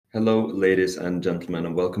Hello, ladies and gentlemen,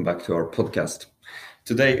 and welcome back to our podcast.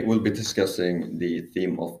 Today, we'll be discussing the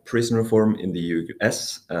theme of prison reform in the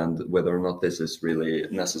US and whether or not this is really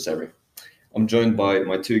necessary. I'm joined by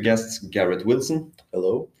my two guests, Garrett Wilson.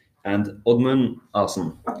 Hello. And Odmund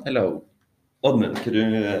Asen. Hello. Odmund, could you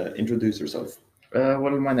introduce yourself?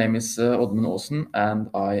 Well, my name is Oddmund Aasen, and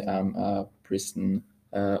I am a prison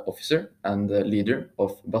officer and leader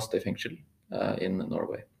of Bastøy fengsel in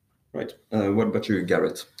Norway. Right. What about you,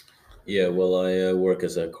 Garrett? Yeah, well, I work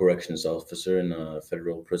as a corrections officer in a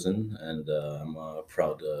federal prison, and I'm a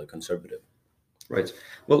proud conservative. Right.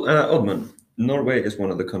 Well, Odmund, Norway is one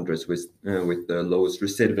of the countries with the lowest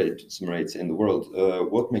recidivism rates in the world.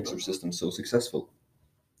 What makes your system so successful?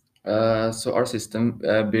 So our system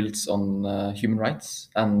builds on human rights,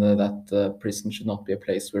 and that prison should not be a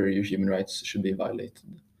place where your human rights should be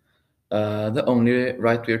violated. The only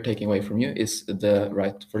right we are taking away from you is the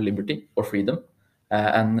right for liberty or freedom,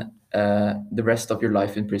 and the rest of your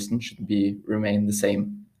life in prison should remain the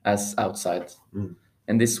same as outside.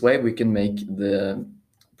 In this way, we can make the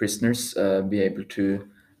prisoners be able to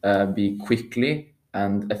be quickly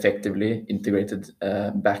and effectively integrated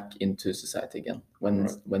back into society again when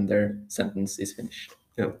their sentence is finished.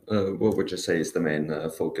 Yeah. What would you say is the main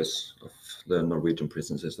focus of the Norwegian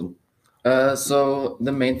prison system? So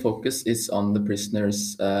the main focus is on the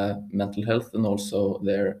prisoners' mental health and also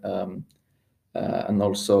their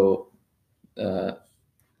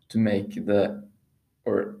to make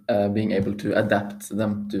being able to adapt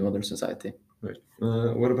them to modern society. Right.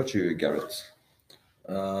 What about you, Garrett?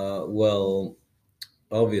 Well,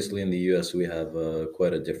 obviously in the U.S. we have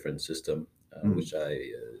quite a different system, which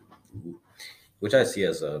I see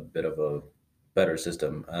as a bit of a better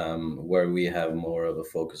system, where we have more of a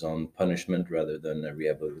focus on punishment rather than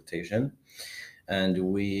rehabilitation, and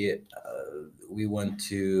we want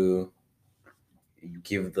to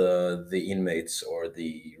give the inmates or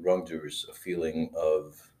the wrongdoers a feeling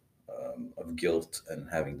of guilt and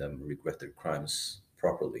having them regret their crimes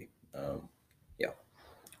properly. Yeah.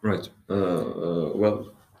 Right.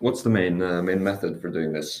 Well, what's the main method for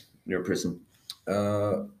doing this in your prison?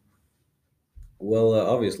 Well,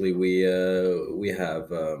 obviously we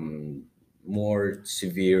have more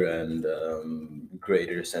severe and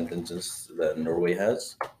greater sentences than Norway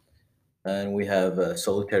has, and we have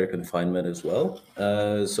solitary confinement as well,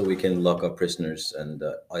 so we can lock up prisoners and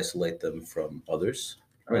isolate them from others.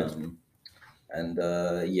 Right. And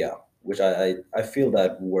yeah, which I feel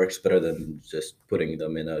that works better than just putting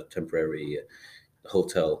them in a temporary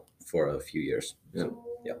hotel for a few years. Yeah.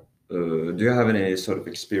 Yeah. Do you have any sort of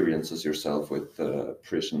experiences yourself with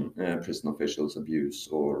prison officials' abuse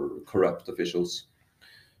or corrupt officials?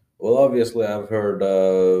 Well, obviously, I've heard,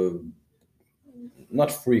 not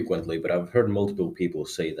frequently, but I've heard multiple people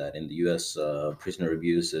say that in the US, prisoner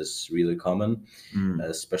abuse is really common,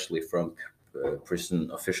 especially from prison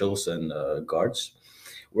officials and guards.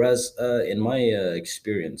 Whereas in my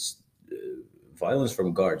experience, violence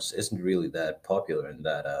from guards isn't really that popular and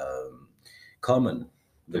that common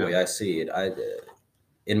the way I see it.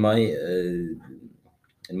 In my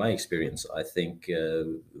in my experience, I think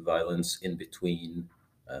violence in between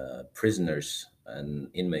prisoners and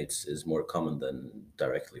inmates is more common than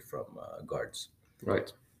directly from guards.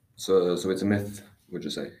 Right. So it's a myth, would you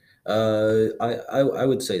say? I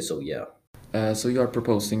would say so. Yeah. So you are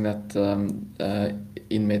proposing that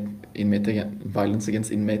violence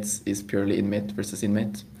against inmates is purely inmate versus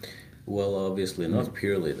inmate? Well, obviously not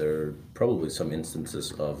purely. There are probably some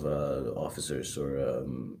instances of officers or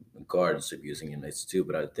guards abusing inmates too,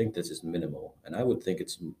 but I think this is minimal, and I would think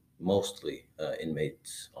it's mostly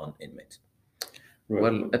inmates on inmates. Right.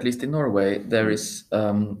 Well, at least in Norway, there is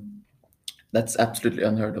that's absolutely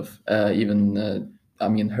unheard of. Hurting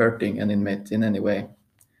an inmate in any way.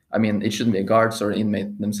 I mean, it shouldn't be guards or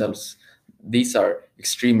inmate themselves. These are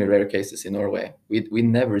extremely rare cases in Norway. We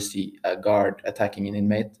never see a guard attacking an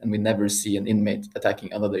inmate, and we never see an inmate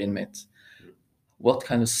attacking another inmate. What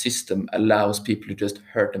kind of system allows people to just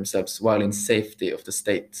hurt themselves while in safety of the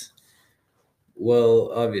state?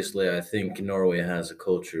 Well, obviously, I think Norway has a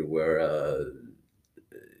culture where,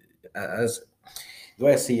 as the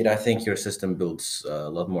way I see it, I think your system builds a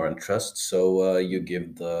lot more on trust. So you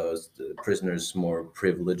give the prisoners more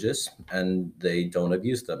privileges, and they don't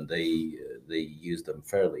abuse them. They use them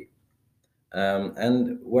fairly.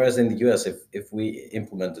 And whereas in the U.S., if we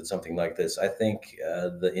implemented something like this, I think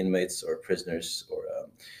the inmates or prisoners or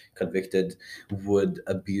convicted would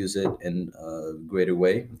abuse it in a greater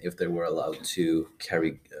way if they were allowed to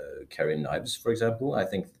carry knives, for example. I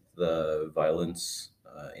think the violence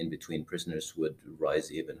in between prisoners would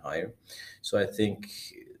rise even higher. So I think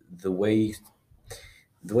the way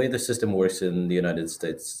the way the system works in the United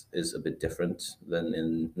States is a bit different than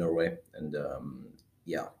in Norway, and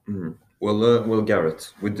yeah. Well,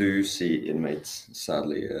 Garrett, we do see inmates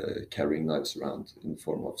sadly carrying knives around in the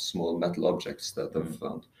form of small metal objects that they've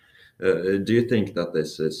found. Do you think that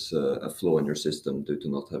this is a flaw in your system due to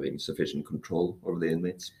not having sufficient control over the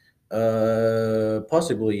inmates?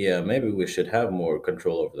 Possibly, yeah. Maybe we should have more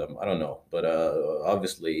control over them. I don't know, but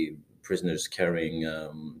obviously, prisoners carrying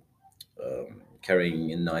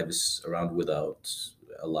knives around without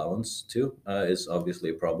allowance too is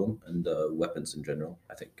obviously a problem, and weapons in general.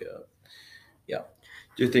 I think, yeah.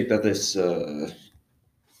 Do you think that this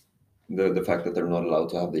the fact that they're not allowed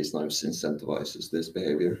to have these knives incentivizes this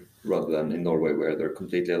behavior rather than in Norway where they're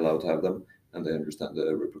completely allowed to have them and they understand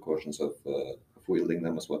the repercussions of wielding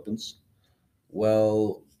them as weapons?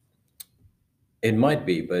 Well, it might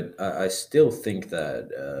be, but I still think that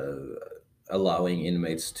allowing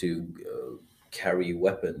inmates to carry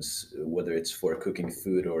weapons, whether it's for cooking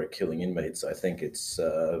food or killing inmates, I think it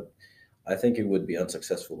would be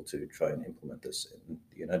unsuccessful to try and implement this in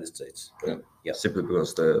the United States. But, yeah. Simply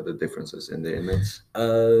because the differences in the inmates?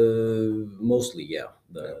 Mostly, yeah.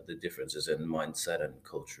 The differences in mindset and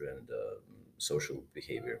culture and social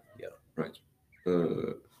behavior. Yeah. Right.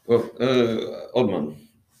 Oddman,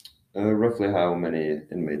 roughly how many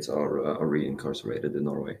inmates are reincarcerated in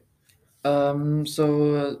Norway?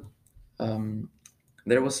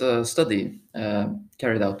 There was a study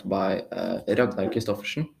carried out by Ragnar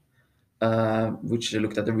Kristoffersen, which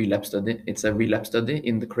looked at a relapse study. It's a relapse study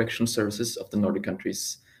in the correctional services of the Nordic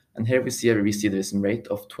countries. And here we see a recidivism rate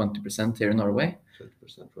of 20% here in Norway.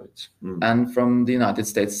 20%, right. And from the United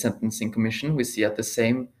States Sentencing Commission, we see at the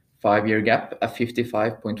same 5-year gap a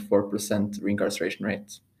 55.4% reincarceration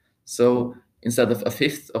rate. So instead of a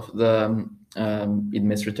fifth of the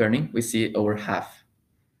inmates returning, we see over half.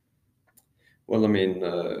 Well, I mean,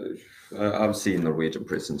 I've seen Norwegian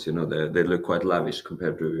prisons, you know, they look quite lavish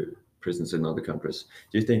compared to prisons in other countries.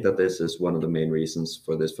 Do you think that this is one of the main reasons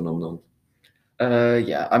for this phenomenon?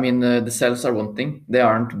 Yeah, I mean, the cells are one thing. They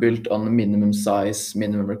aren't built on minimum size,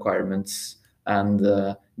 minimum requirements, and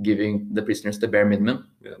giving the prisoners the bare minimum.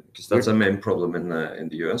 Yeah, because that's a main problem in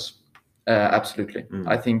the US. Absolutely.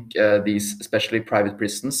 I think these, especially private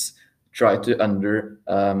prisons, try to undercut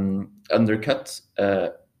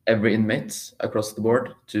every inmate across the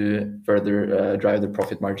board to further drive the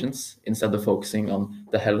profit margins instead of focusing on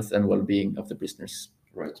the health and well-being of the prisoners.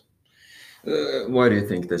 Right. Why do you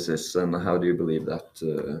think this is, and how do you believe that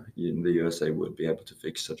in the USA would be able to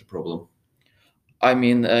fix such a problem? I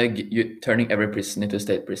mean, you turning every prison into a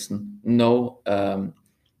state prison. No,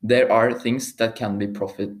 there are things that can be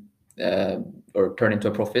profit or turn into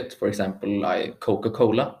a profit. For example, like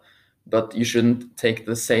Coca-Cola, but you shouldn't take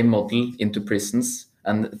the same model into prisons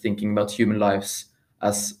and thinking about human lives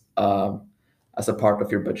as a part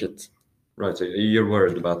of your budget. Right. So you're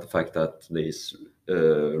worried about the fact that these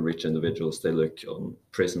rich individuals, they look on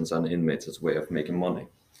prisons and inmates as a way of making money.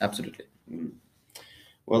 Absolutely.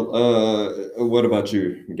 Well, what about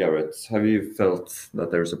you, Garrett? Have you felt that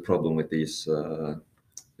there's a problem with these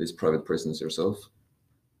private prisons yourself?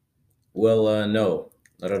 Well, no,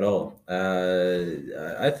 not at all.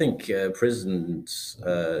 I think prisons,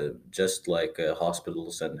 just like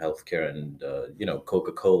hospitals and healthcare and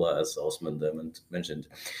Coca-Cola, as Osmond mentioned,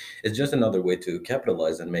 is just another way to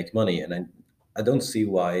capitalize and make money. And I don't see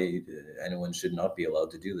why anyone should not be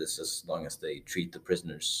allowed to do this as long as they treat the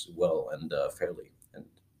prisoners well and fairly, and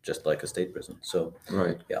just like a state prison. So,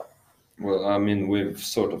 right. Yeah. Well, I mean, we've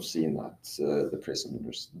sort of seen that the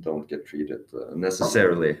prisoners don't get treated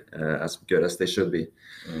necessarily as good as they should be.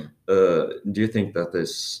 Do you think that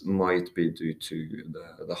this might be due to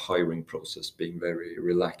the hiring process being very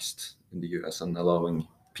relaxed in the US and allowing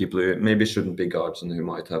people who maybe shouldn't be guards and who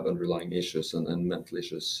might have underlying issues and mental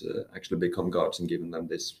issues actually become guards and giving them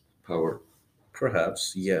this power?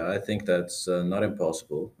 Perhaps, yeah. I think that's not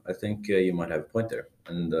impossible. I think you might have a point there.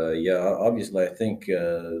 And yeah, obviously, I think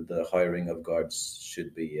the hiring of guards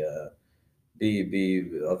should be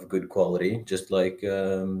of good quality. Just like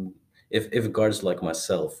if guards like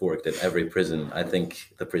myself worked at every prison, I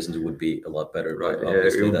think the prisons would be a lot better. Right, yeah,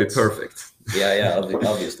 it would be perfect. Yeah,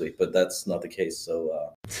 obviously, but that's not the case.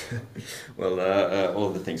 So, well, all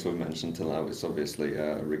the things we've mentioned till now is obviously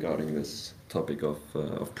regarding this topic of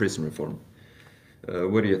prison reform.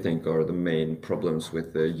 What do you think are the main problems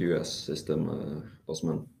with the US system,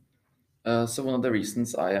 Osman? So one of the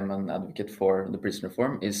reasons I am an advocate for the prison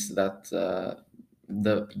reform is that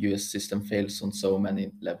the US system fails on so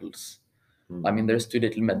many levels. I mean, there's too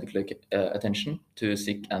little medical attention to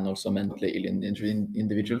sick and also mentally ill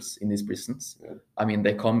individuals in these prisons. Yeah. I mean,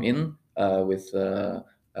 they come in with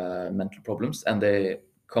mental problems, and they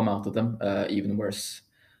come out of them even worse.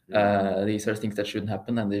 These are things that shouldn't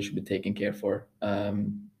happen, and they should be taken care for.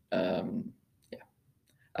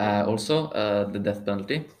 Also, the death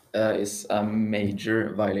penalty is a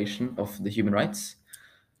major violation of the human rights,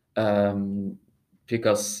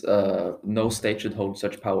 because no state should hold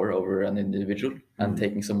such power over an individual, and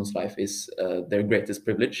taking someone's life is their greatest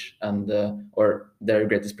privilege, and or their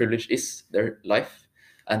greatest privilege is their life,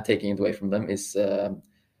 and taking it away from them is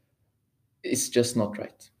just not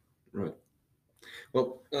right. Right.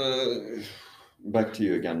 Well, back to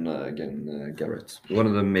you again, Garrett. One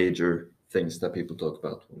of the major things that people talk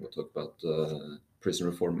about when we talk about prison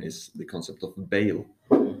reform is the concept of bail.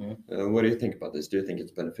 What do you think about this? Do you think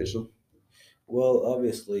it's beneficial? Well,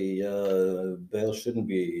 obviously, bail shouldn't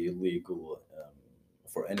be illegal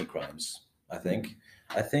for any crimes. I think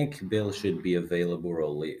bail should be available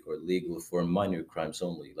or legal for minor crimes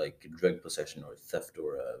only, like drug possession or theft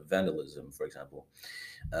or vandalism, for example,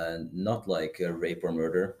 and not like rape or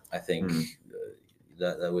murder. I think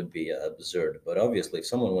that would be absurd. But obviously, if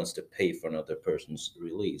someone wants to pay for another person's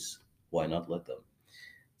release, why not let them?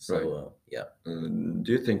 So Right. yeah.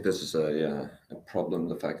 Do you think this is a problem,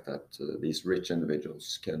 the fact that these rich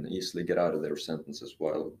individuals can easily get out of their sentences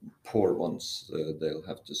while poor ones, they'll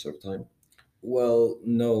have to serve time? Well,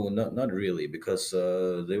 no, not really, because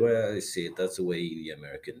the way I see it, that's the way the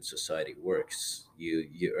American society works.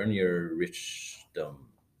 You earn your richdom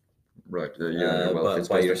Right. Your wealth is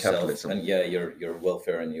by based on yourself, capitalism. and yeah, your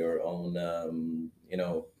welfare and your own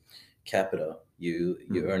capita. You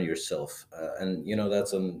earn yourself, and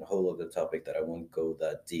that's a whole other topic that I won't go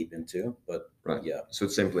that deep into. But Right. yeah, So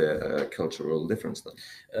it's simply a cultural difference then.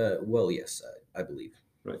 well, yes, I believe.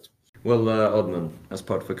 Right. Well, Oddman, as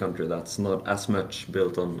part of a country that's not as much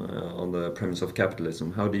built on the premise of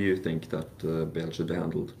capitalism, how do you think that bail should be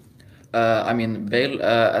handled? I mean, bail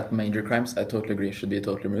at major crimes, I totally agree, should be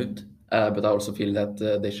totally removed. But I also feel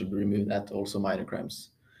that they should be removed at also minor crimes,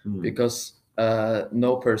 because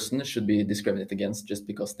no person should be discriminated against just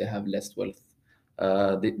because they have less wealth.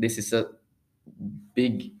 This is a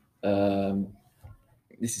big,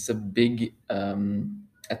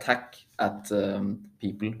 attack at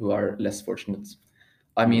people who are less fortunate.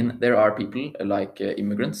 I mean, there are people like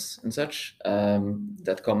immigrants and such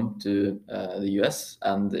that come to the US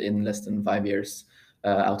and in less than 5 years,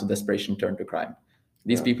 out of desperation, turn to crime.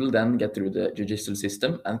 These Yeah. people then get through the judicial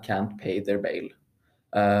system and can't pay their bail.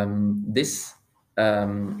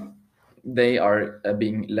 They are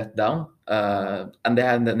being let down, and they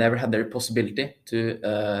have never had their possibility to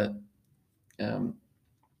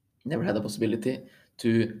never had the possibility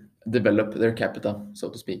to develop their capita, so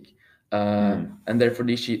to speak. And therefore,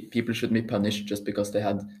 these people shouldn't be punished just because they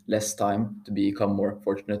had less time to become more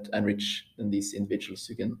fortunate and rich than these individuals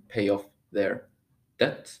who can pay off their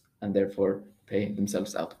debt and therefore pay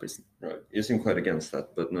themselves out of prison. Right. You seem quite against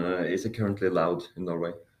that, but is it currently allowed in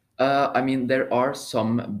Norway? I mean, there are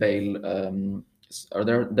some bail, or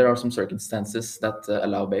there are some circumstances that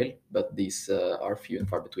allow bail, but these are few and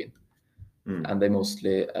far between. And they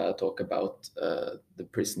mostly talk about the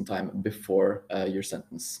prison time before your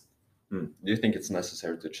sentence. Do you think it's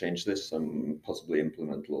necessary to change this and possibly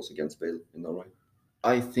implement laws against bail in Norway?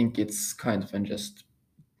 I think it's kind of unjust,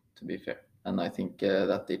 to be fair, and I think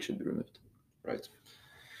that it should be removed. Right.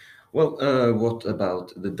 Well, what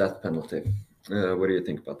about the death penalty? What do you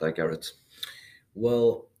think about that, Garrett?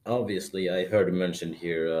 Well, obviously, I heard mentioned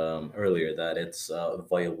here earlier that it's a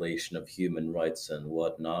violation of human rights and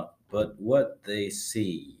whatnot. But what they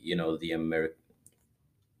see,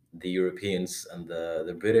 the Europeans and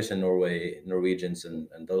the British and Norwegians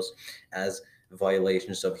and those as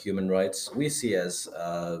violations of human rights, we see as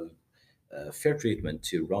fair treatment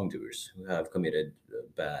to wrongdoers who have committed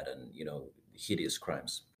bad and hideous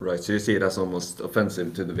crimes. Right, so you see it as almost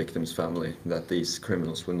offensive to the victim's family that these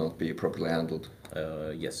criminals will not be properly handled.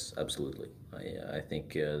 Yes, absolutely. I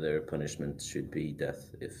think their punishment should be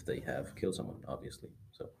death if they have killed someone, obviously.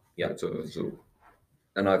 So yeah, Right, so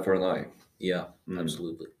an eye for an eye. yeah,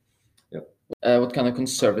 absolutely. What kind of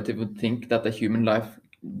conservative would think that a human life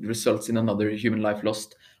results in another human life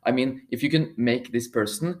lost? I mean, if you can make this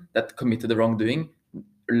person that committed the wrongdoing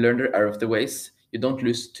learn their error of the ways, you don't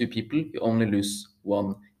lose two people, you only lose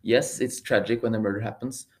one. Yes, it's tragic when a murder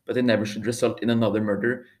happens, but it never should result in another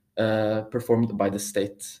murder performed by the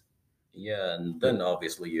state. Yeah, and then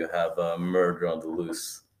obviously you have murder on the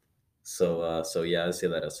loose. So yeah, I see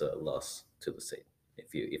that as a loss to the state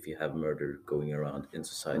if you have murder going around in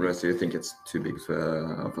society. Right, so you think it's too big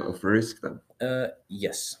of a risk then?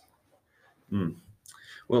 Yes.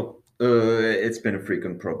 Well, it's been a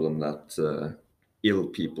frequent problem that ill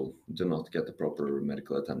people do not get the proper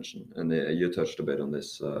medical attention. And you touched a bit on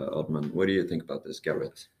this, Oddman. What do you think about this,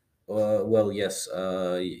 Garrett? Well, yes.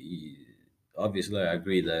 Obviously, I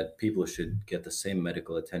agree that people should get the same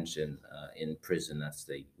medical attention in prison as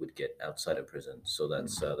they would get outside of prison. So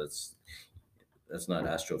that's not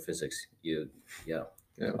astrophysics. Yeah,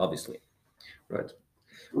 obviously. Right.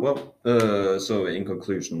 Well, so in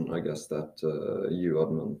conclusion, I guess that you,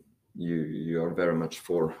 Oddman, you are very much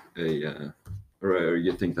for or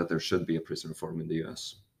you think that there should be a prison reform in the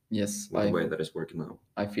US Yes, with the way that it's working now.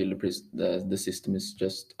 I feel the system is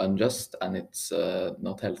just unjust, and it's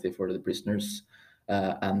not healthy for the prisoners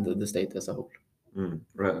and the state as a whole.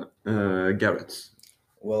 Right. Garrett.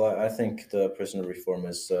 Well, I think the prison reform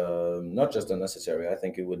is not just unnecessary. I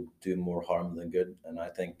think it would do more harm than good, and I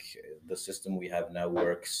think the system we have now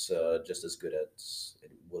works just as good as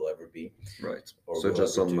it will ever be. Right. Or So will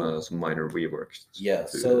just ever do. some minor reworks. Yeah,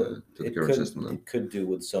 to, so to the it current could system then. it could do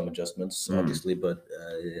with some adjustments, obviously, but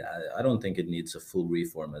I don't think it needs a full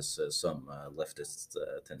reform, as some leftists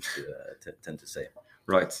tend to say.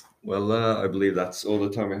 Right. Well, I believe that's all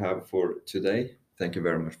the time we have for today. Thank you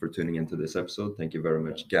very much for tuning into this episode. Thank you very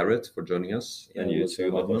much, Garrett, for joining us, Yeah, and it you was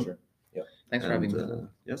too, my Oddman. pleasure. Yeah. Thanks for having me.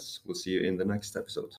 Yes, we'll see you in the next episode.